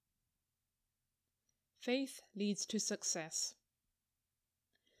Faith leads to success.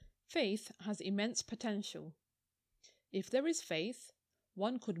 Faith has immense potential. If there is faith,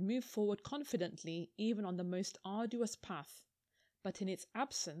 one could move forward confidently even on the most arduous path, but in its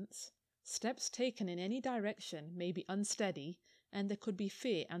absence, steps taken in any direction may be unsteady and there could be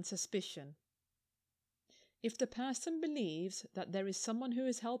fear and suspicion. If the person believes that there is someone who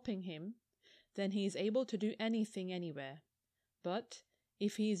is helping him, then he is able to do anything anywhere. But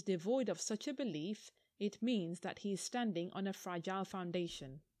if he is devoid of such a belief, it means that he is standing on a fragile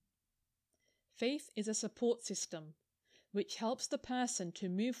foundation. Faith is a support system, which helps the person to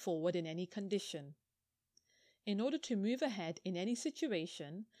move forward in any condition. In order to move ahead in any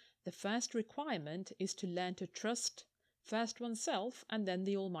situation, the first requirement is to learn to trust first oneself and then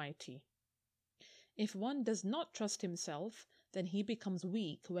the Almighty. If one does not trust himself, then he becomes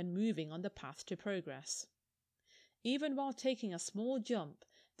weak when moving on the path to progress. Even while taking a small jump,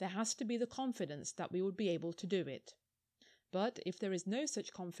 there has to be the confidence that we would be able to do it. But if there is no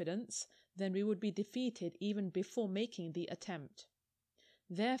such confidence, then we would be defeated even before making the attempt.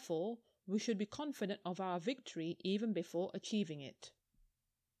 Therefore, we should be confident of our victory even before achieving it.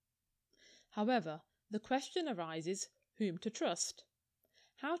 However, the question arises, whom to trust?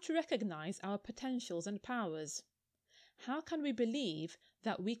 How to recognize our potentials and powers? How can we believe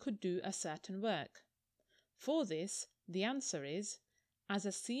that we could do a certain work? For this, the answer is, as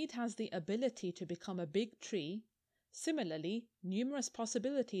a seed has the ability to become a big tree, similarly, numerous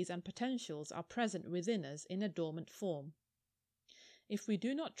possibilities and potentials are present within us in a dormant form. If we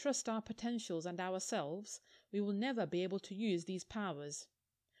do not trust our potentials and ourselves, we will never be able to use these powers.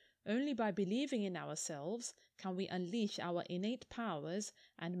 Only by believing in ourselves can we unleash our innate powers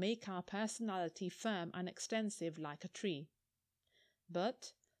and make our personality firm and extensive like a tree.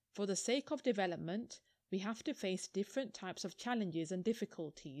 But, for the sake of development, we have to face different types of challenges and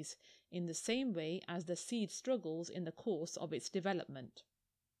difficulties in the same way as the seed struggles in the course of its development.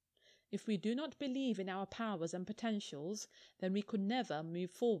 If we do not believe in our powers and potentials, then we could never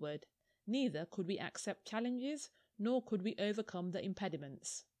move forward, neither could we accept challenges, nor could we overcome the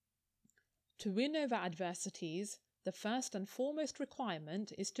impediments. To win over adversities, the first and foremost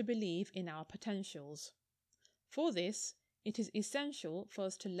requirement is to believe in our potentials. For this, it is essential for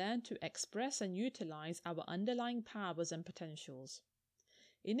us to learn to express and utilize our underlying powers and potentials.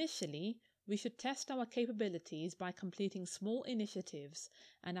 Initially, we should test our capabilities by completing small initiatives,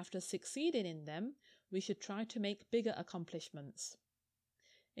 and after succeeding in them, we should try to make bigger accomplishments.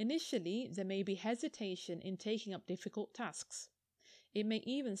 Initially, there may be hesitation in taking up difficult tasks. It may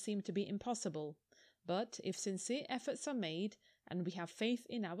even seem to be impossible, but if sincere efforts are made and we have faith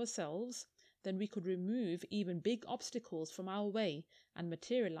in ourselves, then we could remove even big obstacles from our way and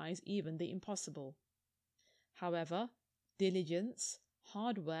materialize even the impossible. However, diligence,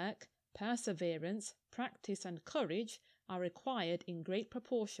 hard work, perseverance, practice, and courage are required in great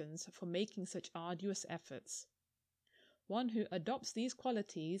proportions for making such arduous efforts. One who adopts these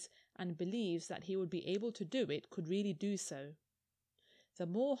qualities and believes that he would be able to do it could really do so. The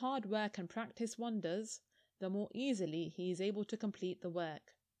more hard work and practice one does, the more easily he is able to complete the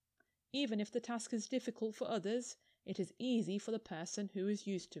work. Even if the task is difficult for others, it is easy for the person who is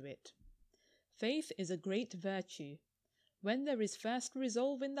used to it. Faith is a great virtue. When there is first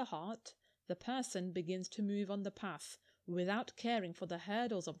resolve in the heart, the person begins to move on the path without caring for the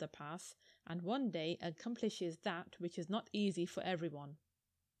hurdles of the path, and one day accomplishes that which is not easy for everyone.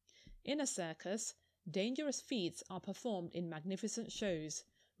 In a circus, dangerous feats are performed in magnificent shows,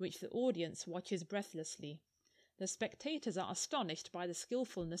 which the audience watches breathlessly. The spectators are astonished by the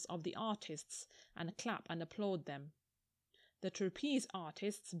skillfulness of the artists and clap and applaud them. The trapeze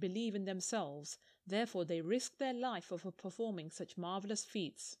artists believe in themselves, therefore they risk their life for performing such marvelous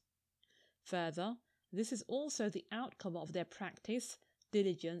feats. Further, this is also the outcome of their practice,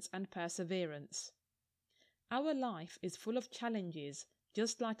 diligence, and perseverance. Our life is full of challenges,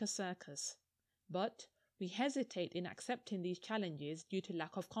 just like a circus, but we hesitate in accepting these challenges due to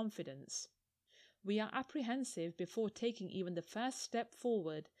lack of confidence. We are apprehensive before taking even the first step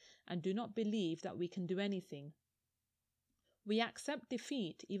forward and do not believe that we can do anything. We accept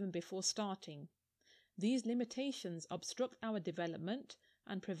defeat even before starting. These limitations obstruct our development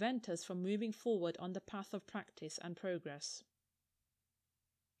and prevent us from moving forward on the path of practice and progress.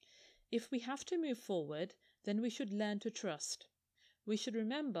 If we have to move forward, then we should learn to trust. We should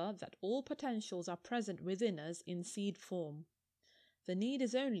remember that all potentials are present within us in seed form. The need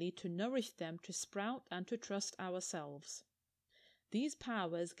is only to nourish them to sprout and to trust ourselves. These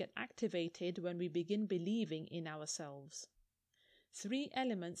powers get activated when we begin believing in ourselves. 3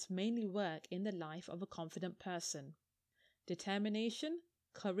 elements mainly work in the life of a confident person: determination,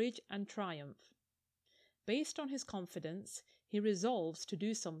 courage, and triumph. Based on his confidence, he resolves to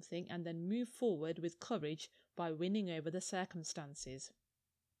do something and then move forward with courage by winning over the circumstances.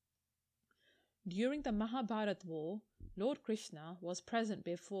 During the Mahabharata war, Lord Krishna was present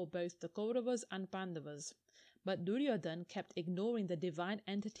before both the Kauravas and Pandavas, but Duryodhan kept ignoring the divine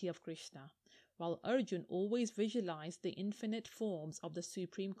entity of Krishna, while Arjun always visualized the infinite forms of the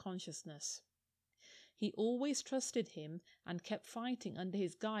Supreme Consciousness. He always trusted him and kept fighting under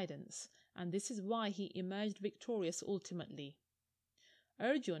his guidance, and this is why he emerged victorious ultimately.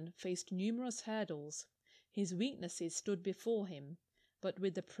 Arjun faced numerous hurdles. His weaknesses stood before him, but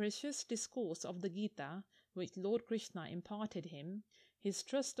with the precious discourse of the Gita, which Lord Krishna imparted him, his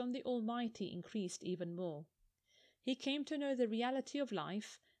trust on the Almighty increased even more. He came to know the reality of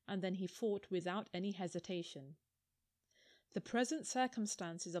life, and then he fought without any hesitation. The present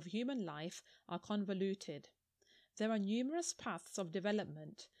circumstances of human life are convoluted. There are numerous paths of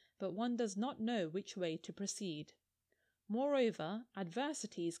development, but one does not know which way to proceed. Moreover,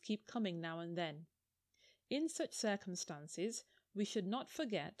 adversities keep coming now and then. In such circumstances, we should not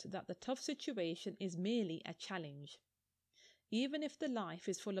forget that the tough situation is merely a challenge. Even if the life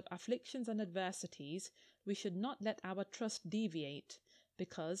is full of afflictions and adversities, we should not let our trust deviate,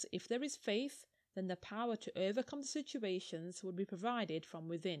 because if there is faith, then the power to overcome the situations will be provided from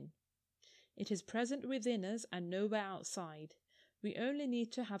within. It is present within us and nowhere outside. We only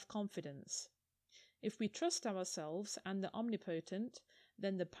need to have confidence. If we trust ourselves and the Omnipotent,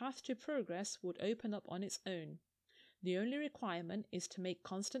 then the path to progress would open up on its own. The only requirement is to make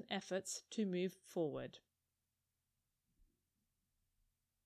constant efforts to move forward.